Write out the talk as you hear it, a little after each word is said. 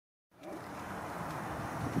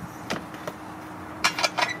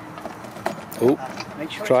Oh,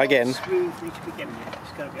 make sure try it's again. Smoothly to begin with.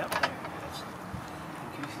 It's got to be up there.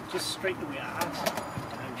 Just straighten the wheel out.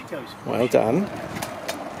 And she goes. Well done.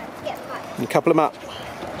 And couple them up.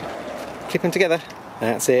 Clip them together.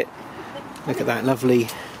 That's it. Look at that lovely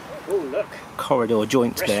corridor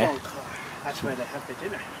joint there. Car. That's where they have their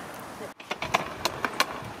dinner.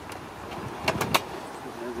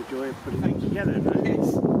 You know the joy of putting things together, right?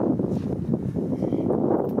 Yes.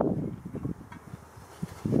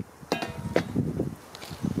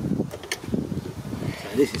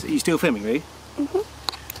 So this is. Are you still filming, Roo?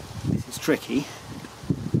 This is tricky.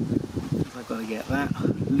 I've got to get that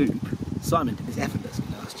loop. Simon did this effortlessly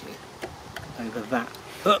last year. Over that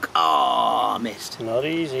hook. Ah, missed. Not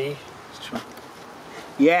easy. Let's try.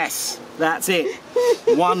 Yes, that's it.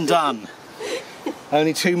 One done.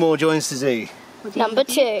 Only 2 more joins to do. Number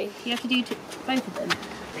 2. You have to do both of them.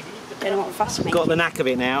 Don't know what fast Got the knack of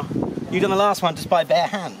it now. You've done the last one just by bare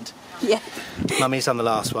hand. Yeah. Mummy's done the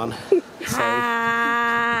last one. So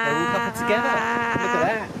they're all coupled together. Look at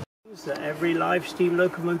that. That every live steam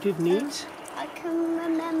locomotive needs. I can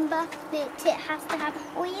remember that it has to have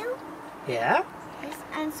oil. Yeah. Yes,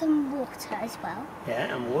 and some water as well.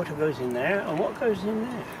 Yeah, and water goes in there. And what goes in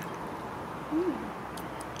there? I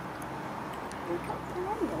can't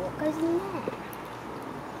remember what goes in there.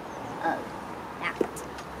 Oh,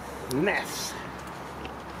 that. Mess.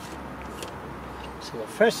 So the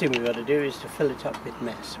first thing we've got to do is to fill it up with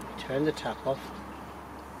mess. We turn the tap off.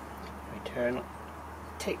 We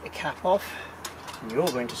take the cap off. And you're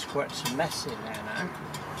going to squirt some mess in there now.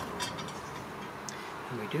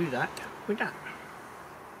 And we do that with that.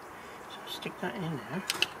 So stick that in there.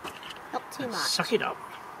 Not too much. Suck it up.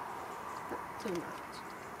 Not too much.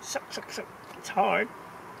 Suck, suck, suck. It's hard.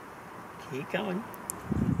 Keep going.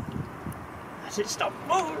 That's it, stop.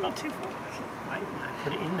 Oh, not too far. Right, now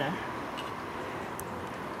put it in there.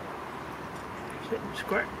 That's it,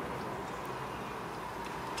 squirt.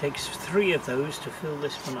 Takes 3 of those to fill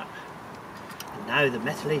this one up. And now the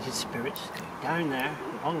methylated spirits go down there,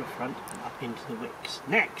 along the front, and up into the wicks.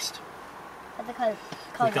 Next,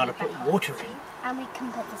 we've got to put water in. And we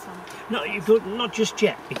can put this on. No, you don't, not just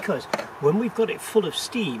yet, because when we've got it full of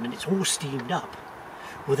steam and it's all steamed up,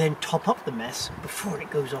 we'll then top up the mess before it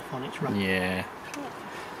goes off on its run. Yeah.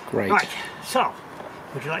 Great. Right, so,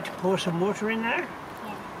 would you like to pour some water in there?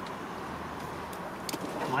 Yeah.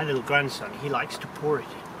 My little grandson, he likes to pour it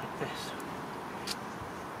in like this.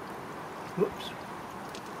 Whoops.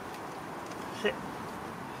 That's it.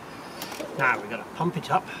 Now we've got to pump it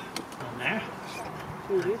up on there.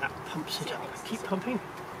 And that pumps it up. Keep pumping.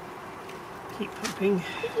 Keep pumping.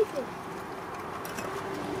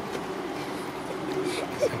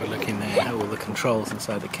 Let's have a look in there. All the controls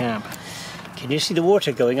inside the cab. Can you see the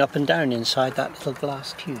water going up and down inside that little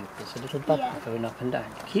glass tube? There's a little bubble going up and down.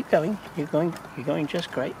 Keep going. You're going just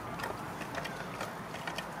great.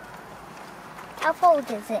 How full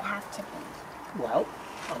does it have to be? Well,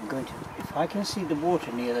 I'm going to, if I can see the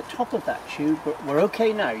water near the top of that tube, we're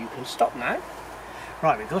okay now. You can stop now.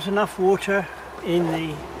 Right, we've got enough water in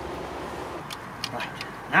the... Right,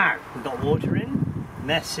 now we've got water in,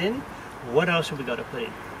 mess in. What else have we got to put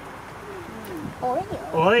in? Oil.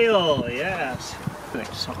 Oil, yes. Good,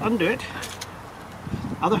 so undo it.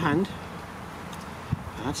 Other hand.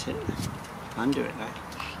 That's it. Undo it now.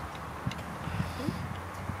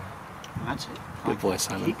 That's it. Good boy,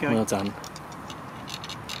 Simon. Keep going. Well done.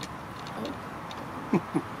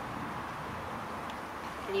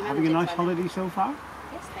 Having a nice holiday so far?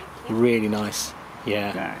 Yes, thank you. Really nice.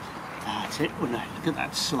 Yeah. Good. That's it. Well, now, look at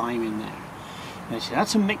that slime in there. Now, see,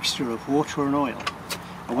 that's a mixture of water and oil.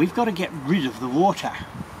 And we've got to get rid of the water.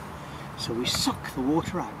 So we suck the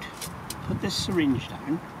water out. Put this syringe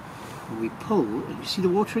down and we pull. And you see the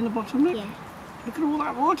water in the bottom there? Yeah. Look at all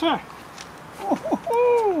that water.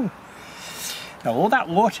 Oh. Now all that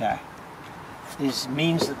water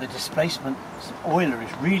means that the displacement oiler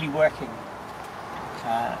is really working.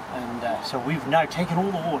 So we've now taken all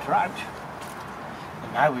the water out.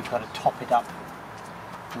 And now we've got to top it up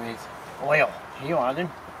with oil. Here you are then.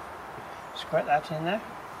 Squirt that in there.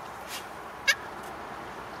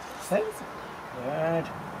 That's it. Good.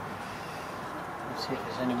 Let's see if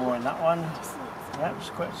there's any more in that one. Yep,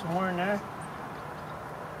 squirt some more in there.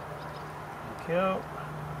 Thank you.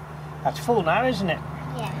 That's full now, isn't it?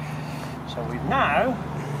 Yeah. So we've now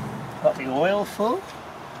got the oil full.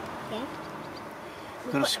 Yeah.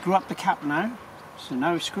 We've got to screw up the cap now. So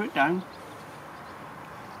now screw it down.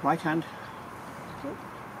 Right hand.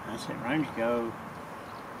 That's it, round you go.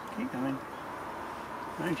 Keep going.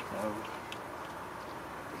 Round you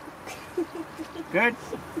go. Good.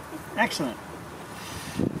 Excellent.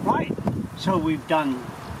 Right, so we've done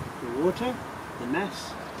the water, the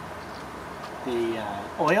mess, the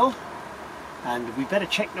oil, and we better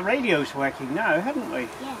check the radio's working now, hadn't we?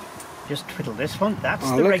 Yeah. Just twiddle this one. That's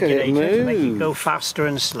Oh, the look at it regulator to make it move. go faster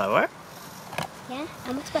and slower. Yeah.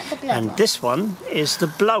 And what about the blower? And this one is the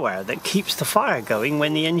blower that keeps the fire going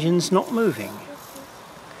when the engine's not moving.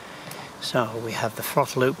 So we have the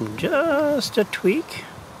throttle open just a tweak.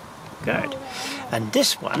 Good. And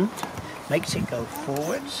this one makes it go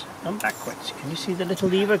forwards and backwards. Can you see the little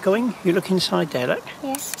lever going? You look inside there, look.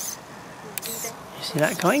 Yes. You see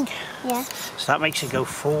that going? Yeah. So that makes it go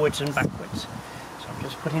forwards and backwards. So I'm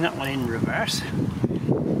just putting that one in reverse.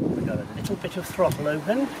 We've got a little bit of throttle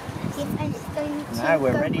open. Yes, and it's going to Now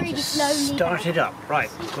we're go ready really to slowly start it up.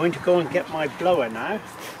 Right, I'm going to go and get my blower now.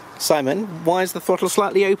 Simon, why is the throttle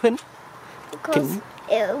slightly open? because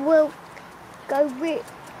it will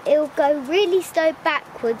it'll go really slow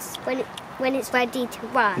backwards when it's ready to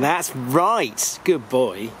run. That's right. Good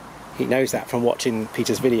boy. He knows that from watching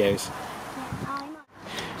Peter's videos.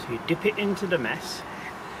 So you dip it into the mess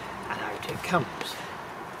and out it comes.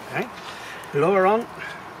 Okay, blower on.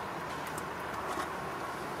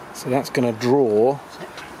 So that's going to draw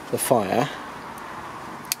the fire.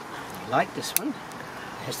 You like this one?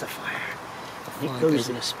 There's the fire. It goes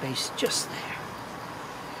in a space just there.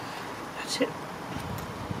 That's it.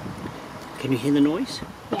 Can you hear the noise?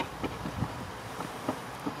 Yeah.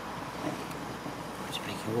 It's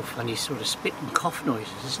making all funny sort of spit and cough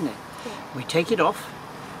noises, isn't it? Yeah. We take it off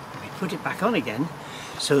and we put it back on again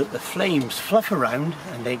so that the flames fluff around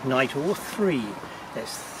and they ignite all three.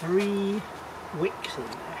 There's 3 wicks in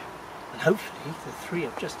there and hopefully the 3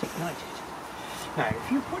 have just ignited. Now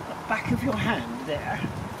if you put the back of your hand there,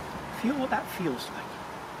 feel what that feels like.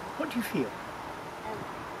 What do you feel?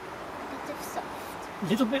 A bit of soft. A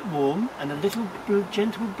little bit warm and a little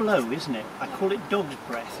gentle blow, isn't it? I call it dog's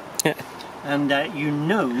breath. And you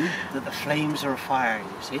know that the flames are afire,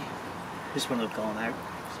 you see. This one will have gone out.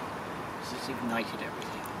 This has ignited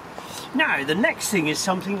everything. Now, the next thing is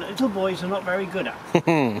something that little boys are not very good at.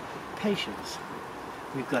 Patience.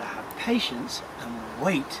 We've got to have patience and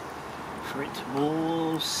wait for it to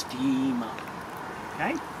all steam up.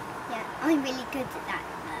 Okay? Yeah, I'm really good at that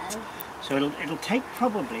though. So it'll take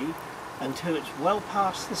probably until it's well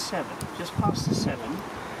past the 7. Just past the 7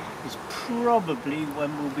 is probably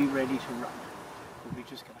when we'll be ready to run. We'll be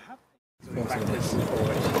just going to have going backwards and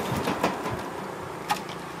forwards.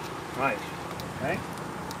 Right. Okay.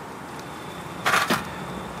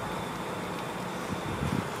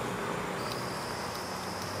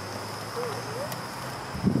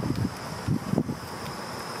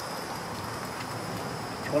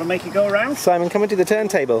 Want to make it go around? Simon, come and do the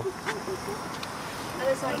turntable.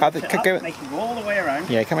 Make it go all the way around.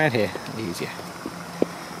 Yeah, come out here. Easier.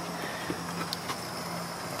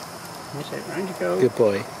 That's it, round you go. Good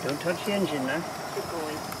boy. Don't touch the engine now. Good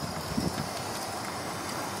boy.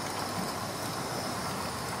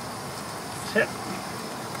 That's it.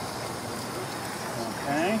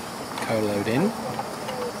 Okay. Co-load in.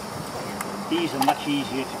 These are much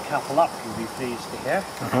easier to couple up, you'll be pleased to hear.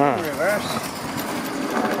 Reverse.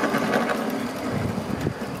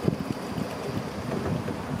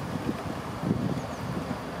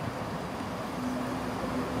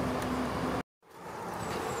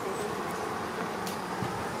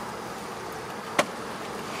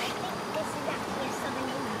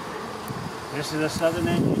 This is a southern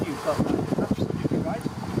engine, you've got that absolutely right.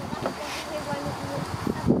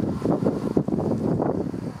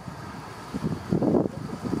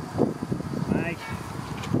 Right.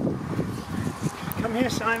 Come here,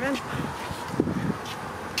 Simon.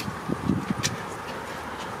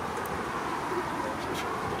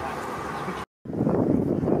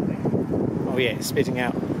 Oh yeah, it's spitting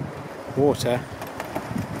out water.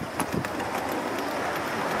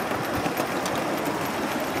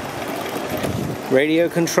 Radio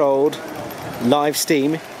controlled, live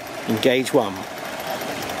steam in gauge 1.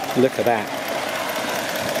 Look at that.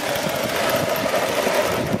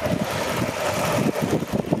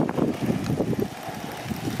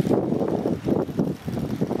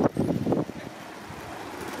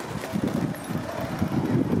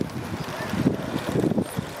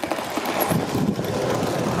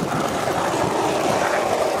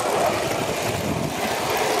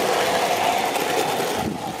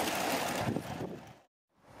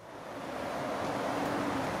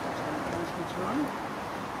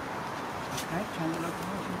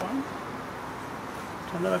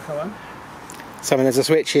 Simon, there's a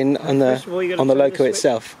switch in on the loco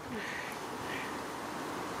itself.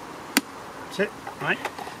 That's it. Right.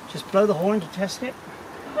 Just blow the horn to test it.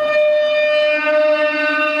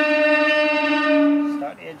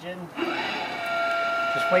 Start the engine.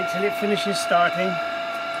 Just wait till it finishes starting.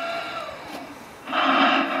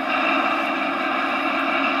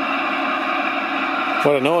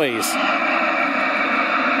 What a noise.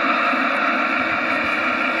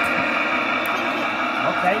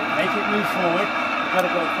 Okay, make it move forward. You've got to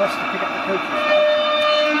go across to pick up the coaches.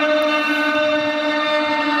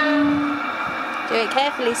 Do it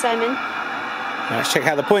carefully, Simon. Let's check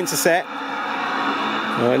how the points are set.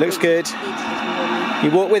 Oh, it looks good. You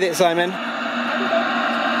walk with it, Simon.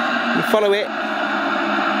 You follow it.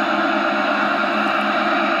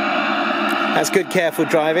 That's good, careful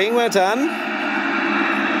driving. Well done.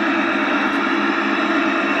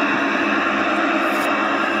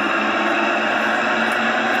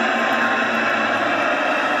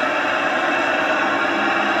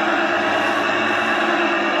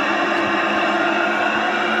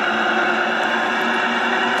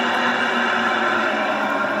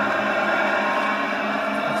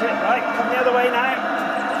 Come the other way now.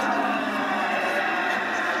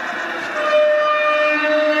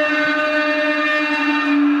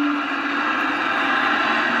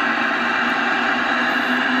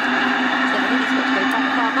 So I think it's got to go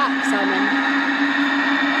quite far back, Simon.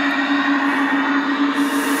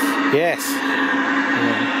 Yes.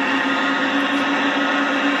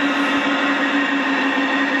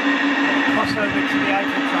 Crossover to the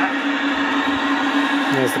outer track.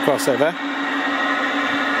 There's the crossover.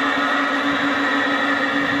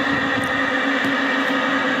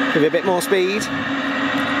 Give it a bit more speed.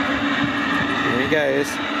 There he goes.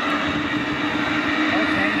 Okay,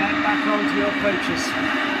 now back onto your approaches.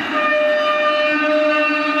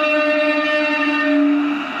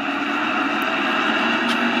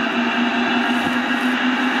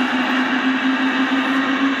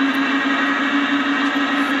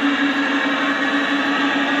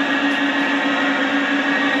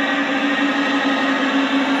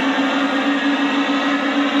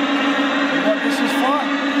 And what this is for?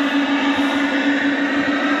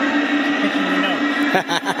 Picking your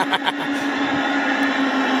nose.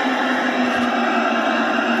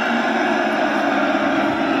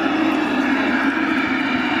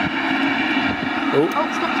 Oh,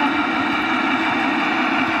 Oh, stop, stop.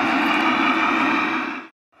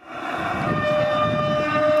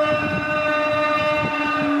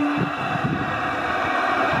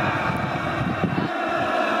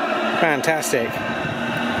 fantastic.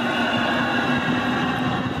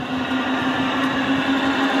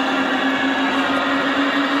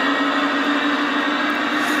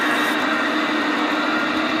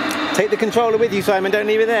 Take the controller with you, Simon, don't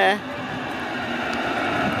leave it there.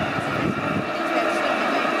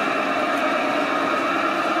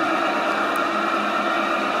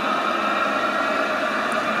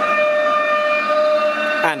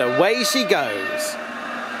 And away she goes.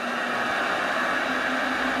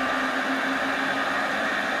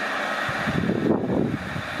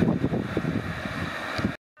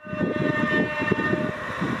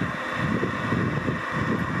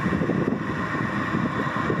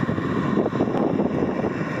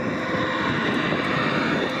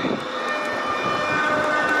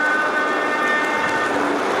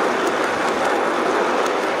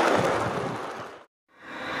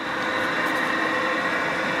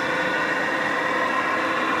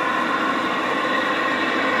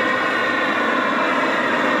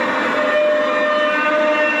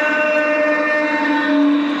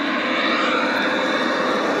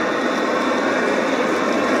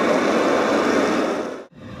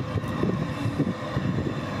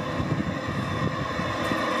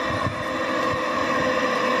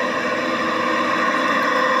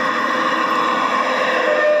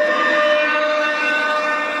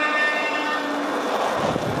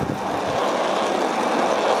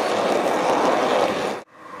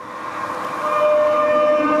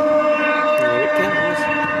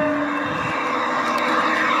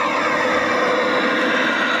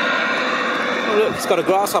 It's got a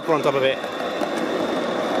grasshopper on top of it.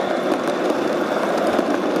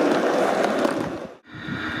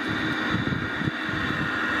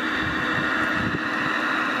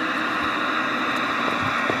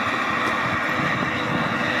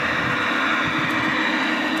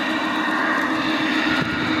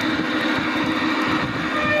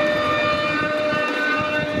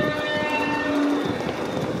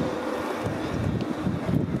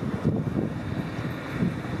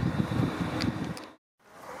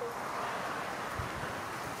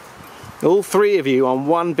 All three of you on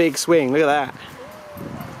one big swing, look at that.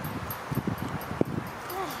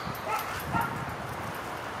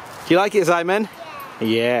 Do you like it, Simon?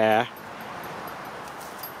 Yeah.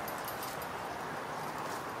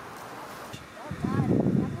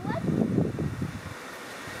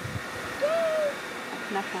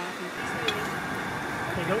 Enough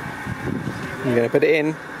There you go. You're going to put it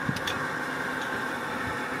in.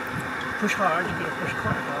 Push hard, you've got to push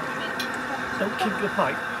quite hard. Don't keep your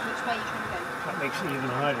pipe. Which way are you trying to go? That makes it even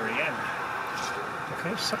harder again.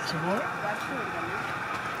 Okay, suck some more.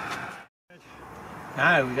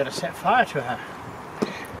 Now we've got to set fire to her.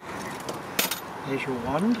 Here's your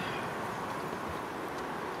wand.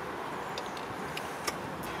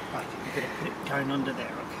 Right, you've got to put it down under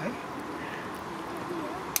there, okay?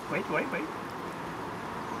 Wait.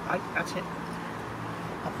 Right, that's it.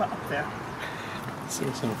 Up there.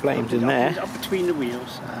 See some flames in there. Up between the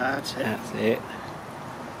wheels. That's it. That's it.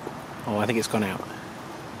 Oh, I think it's gone out.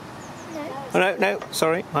 No. Oh no,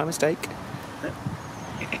 sorry, my mistake.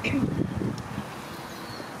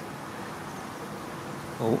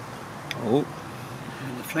 Oh.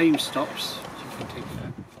 And the flame stops. You can take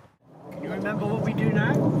that. Can you remember what we do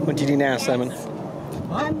now? What do you do now, Simon?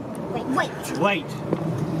 What? Wait. Wait.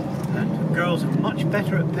 And girls are much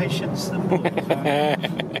better at patience than boys.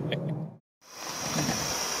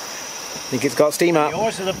 Think it's got steam up.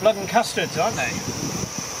 Yours are the blood and custards, aren't they?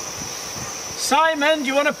 Simon, do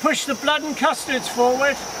you want to push the blood and custards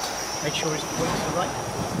forward? Make sure his points are right.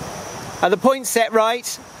 Are the points set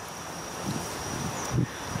right?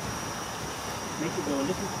 Make it go a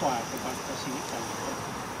little quieter by pressing it down.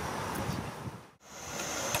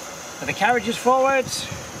 Are the carriages forwards?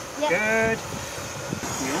 Yep. Good.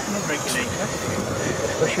 You open the regulator.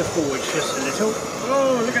 Push her forwards just a little.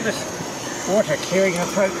 Oh, look at this water clearing her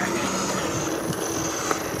throat.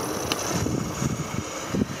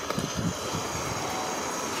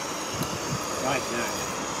 Right now,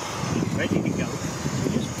 it's ready to go. So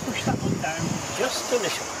just push that one down just a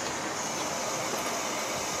little.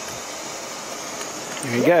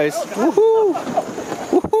 Here he goes. Woohoo!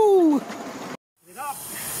 Woohoo! It up.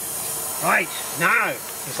 Right, now,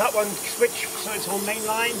 is that one switch so it's on main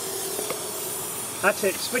line? That's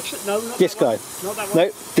it, switch it, no, not This that one. guy. Not that one.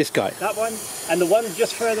 No, this guy. That one, and the one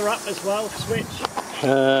just further up as well, switch.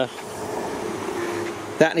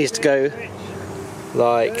 That needs to go Switch.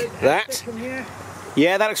 like Good. that. Exit from here.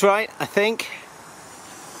 Yeah, that looks right, I think.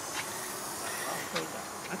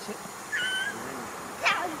 That's it.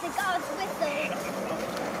 That was the guard's whistle.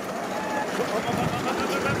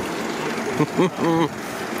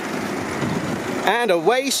 And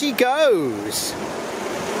away she goes.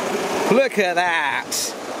 Look at that.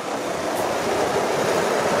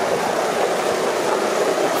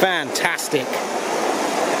 Fantastic.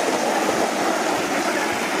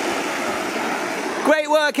 Great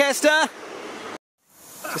work, Esther.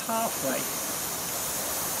 Just halfway.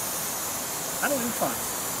 That'll be fine.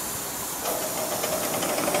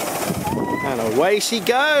 And away she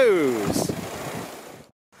goes.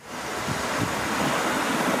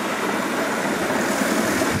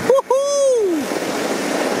 Woohoo!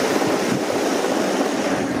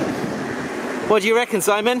 What do you reckon,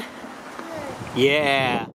 Simon?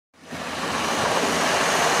 Yeah.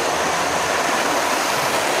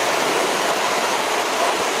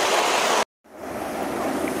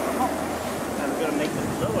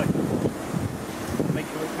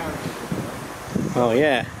 Oh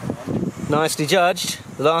yeah, nicely judged.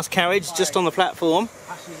 The last carriage just on the platform.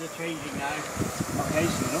 Passes are changing now. Okay,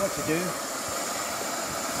 so you know what to do.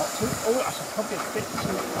 Not too. Oh, that's probably a bit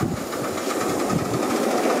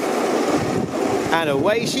too. And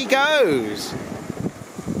away she goes.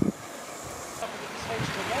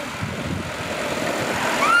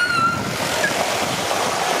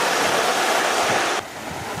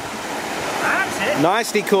 That's it.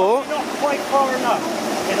 Nicely caught. Not quite far enough.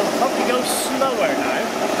 It'll probably go slower now.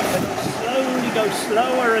 It'll slowly go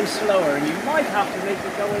slower and slower, and you might have to make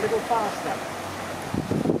it go a little faster.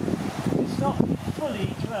 It's not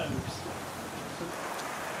fully closed.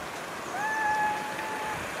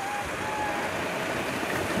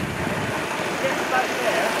 Get back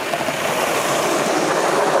there.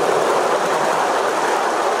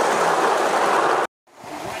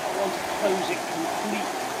 You might not want to close it completely,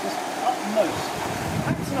 just upmost.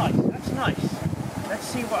 That's nice, that's nice. Let's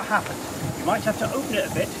see what happens. You might have to open it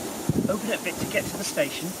a bit to get to the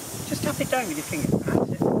station. Just tap it down with your finger.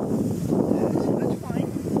 That's it. That's fine.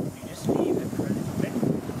 You just leave it for a little bit.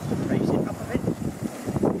 Raise it up a bit.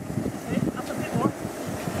 Up a bit more.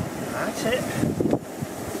 That's it.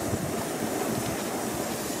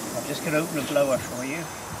 I'm just going to open a blower for you.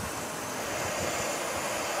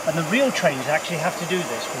 And the real trains actually have to do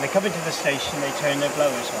this. When they come into the station, they turn their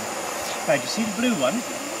blowers on. Now, do you see the blue one?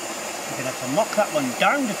 You're going to have to knock that one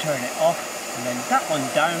down to turn it off, and then that one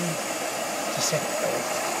down to set it going.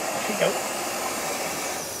 Off you go.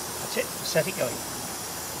 That's it, set it going.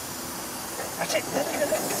 That's it.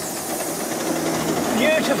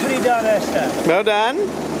 Beautifully done, Esther. Well done. Now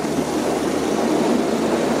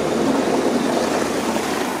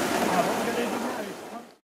what we're going to do now is pump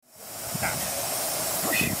that.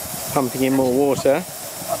 Push. Pumping in more water.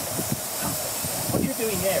 What you're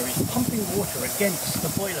doing there is pumping water against the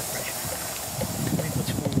boiler pressure. Let me put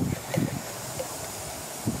some more water.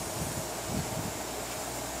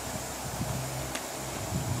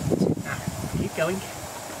 Now, keep going.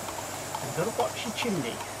 You've got to watch your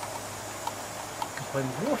chimney. Because when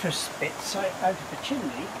water spits out of the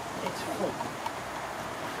chimney, it's full.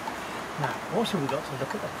 Now, also we've got to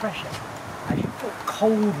look at the pressure. As you put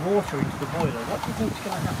cold water into the boiler, what do you think is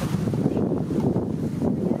going to happen to the pressure?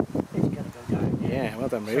 It's going to go down. Yeah, well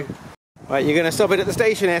done, Roo. Right, you're going to stop it at the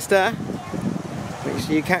station, Esther. Make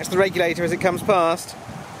sure you catch the regulator as it comes past.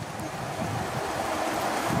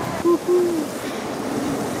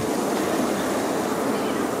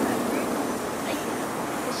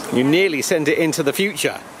 You nearly sent it into the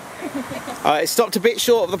future. It stopped a bit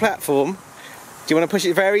short of the platform. Do you want to push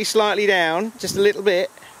it very slightly down, just a little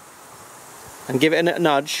bit, and give it a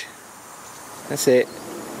nudge? That's it.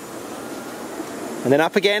 And then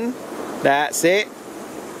up again. That's it.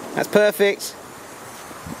 That's perfect.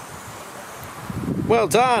 Well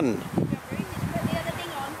done.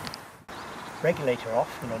 Regulator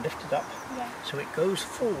off, you know, lift it up, Yeah. so it goes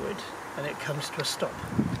forward and it comes to a stop.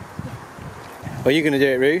 Well, you're going to do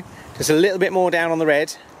it, Roo. Just a little bit more down on the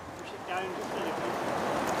red. Push it down just a little.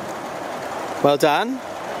 Well done.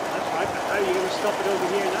 That's right, but how are you going to stop it over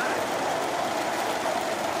here now?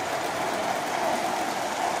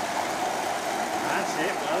 That's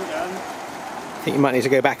it, well done. I think you might need to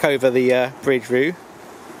go back over the bridge, Roo.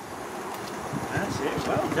 That's it,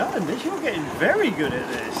 well done. You're getting very good at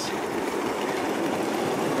this.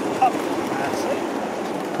 Up, that's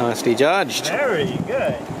it. Nicely judged. Very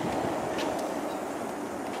good.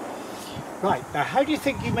 Right, now how do you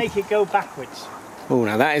think you make it go backwards? Oh,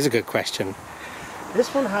 now that is a good question.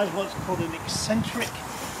 This one has what's called an eccentric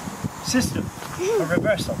system, a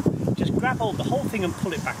reversal. Just grab hold of the whole thing and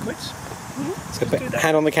pull it backwards. So do that.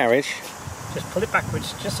 hand on the carriage. Just pull it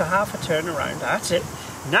backwards, just a half a turn around. That's it.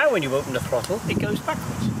 Now when you open the throttle, it goes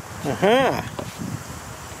backwards. Aha.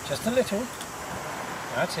 Just a little.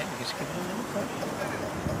 That's it. You just give it a little push.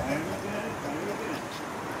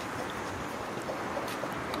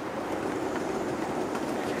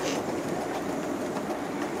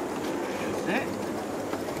 That's it.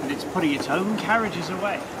 And it's putting its own carriages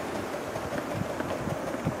away.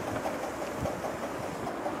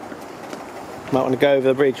 Might want to go over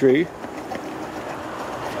the bridge, Roo,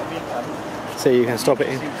 so you can stop it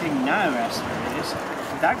in. The thing now, Esther, is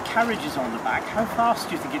without carriages on the back, how fast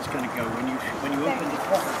do you think it's going to go when you open the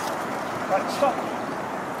throttle? Right, stop.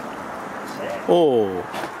 That's it. Oh.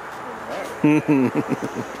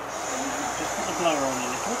 Just put the blower on a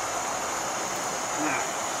little. Now.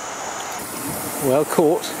 Well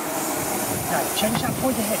caught. Now, change that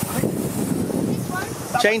point ahead, quick. This one?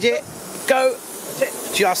 Change it. Go. That's it.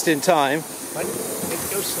 Just in time. Right,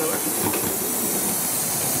 go slower. A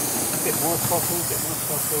bit more throttle, a bit more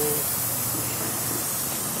throttle.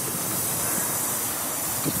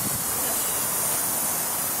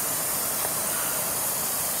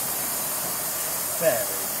 Very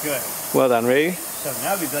good. Well done, Roo. So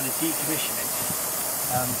now we've got to decommission it.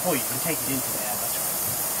 Boy, you can take it into there, that's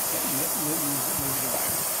right. Move it around.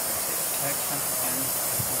 That's it. Clamp it down,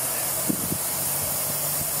 over there.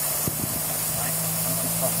 That's right. You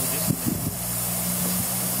can throttle this a little.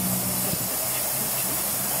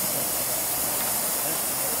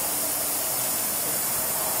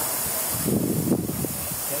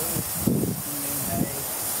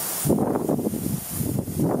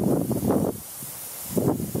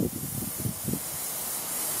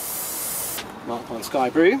 Mark on Sky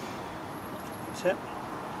Brew. That's it.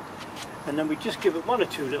 And then we just give it one or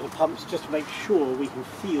two little pumps just to make sure we can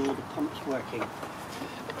feel the pumps working. And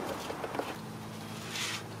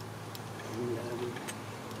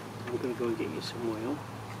I'm going to go and get you some oil.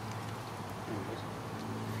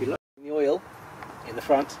 If you like The oil in the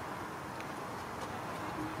front.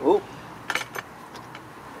 Oh.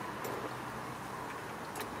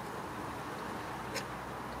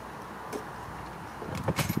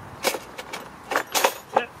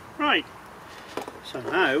 Right, so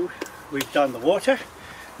now we've done the water,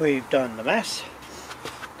 we've done the mess.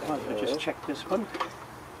 Might as well just check this one.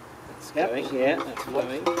 It's going, yeah, that's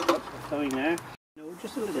flowing. It's flowing now. No,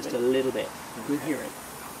 just a little bit. Just a little bit. You'll hear it.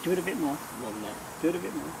 Do it a bit more. More than that. Do it a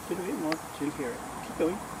bit more. Do it a bit more. So you'll hear it. Keep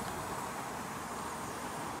going.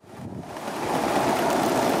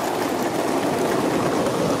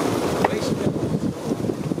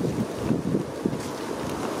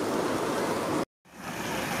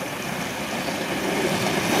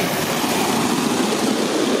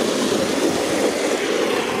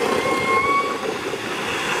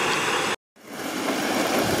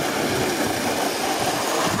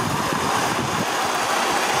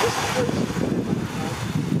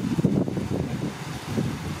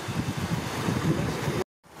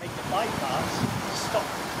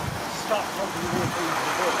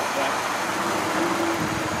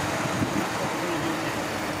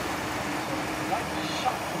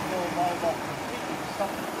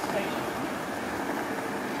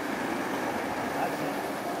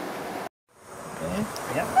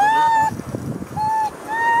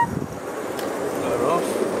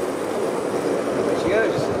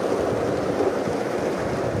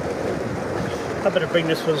 I better bring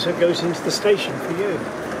this one so it goes into the station for you.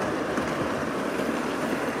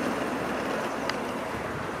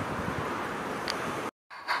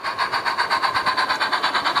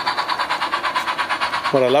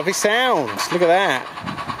 What a lovely sound. Look at that.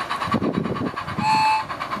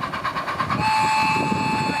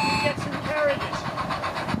 Get some carriages.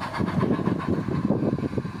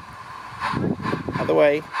 Out the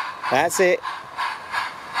way. That's it.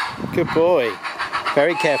 Good boy.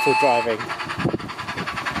 Very careful driving.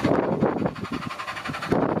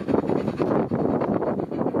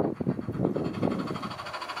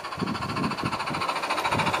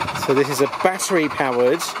 So this is a battery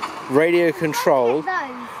powered, radio controlled.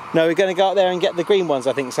 No, we're going to go up there and get the green ones,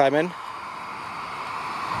 I think, Simon.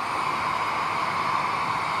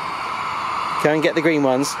 Go and get the green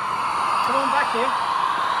ones. Come on back here.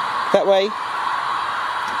 That way.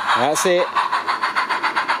 That's it.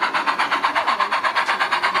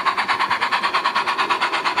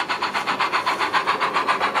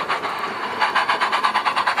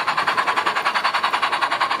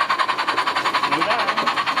 Slow down.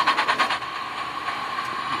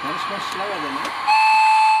 Much more slower than that.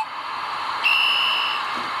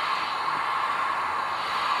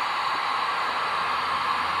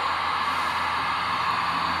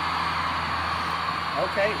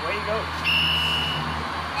 Okay, where you go?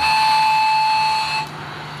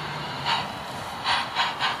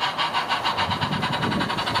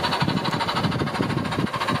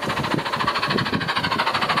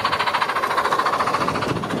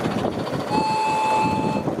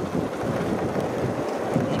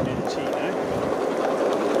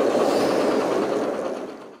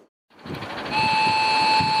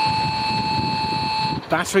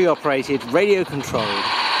 Battery operated, radio controlled.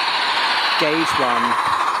 Gauge 1.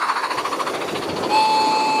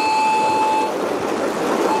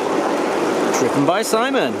 Driven by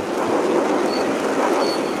Simon.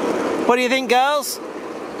 What do you think, girls? Take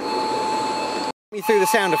me through the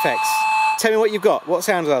sound effects. Tell me what you've got. What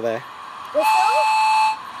sounds are there? Whistle.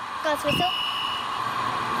 Gas whistle.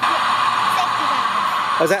 Safety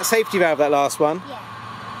valve. Oh, is that safety valve, that last one? Yeah.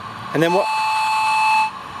 And then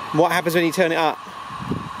what happens when you turn it up?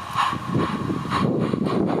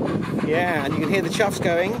 Yeah, and you can hear the chuffs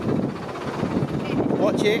going.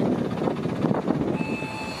 Watch it.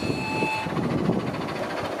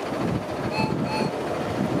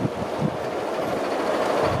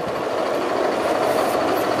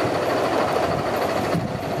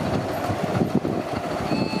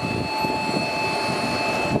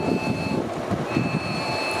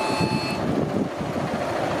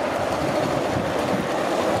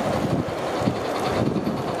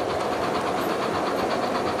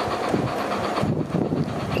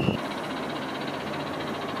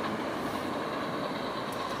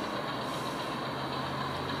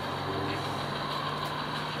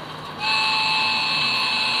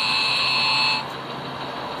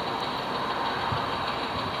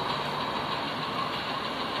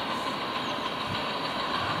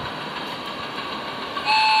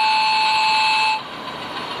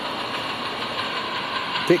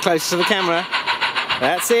 Bit closer to the camera.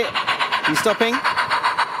 That's it. You stopping?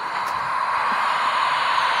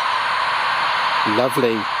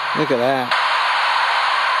 Lovely. Look at that.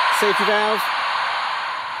 Safety valve.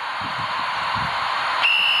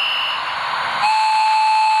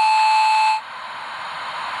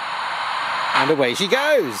 And away she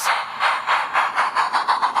goes.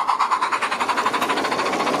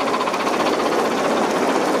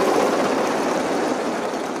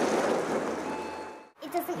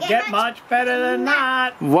 It doesn't Get much better than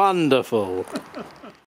that. Wonderful.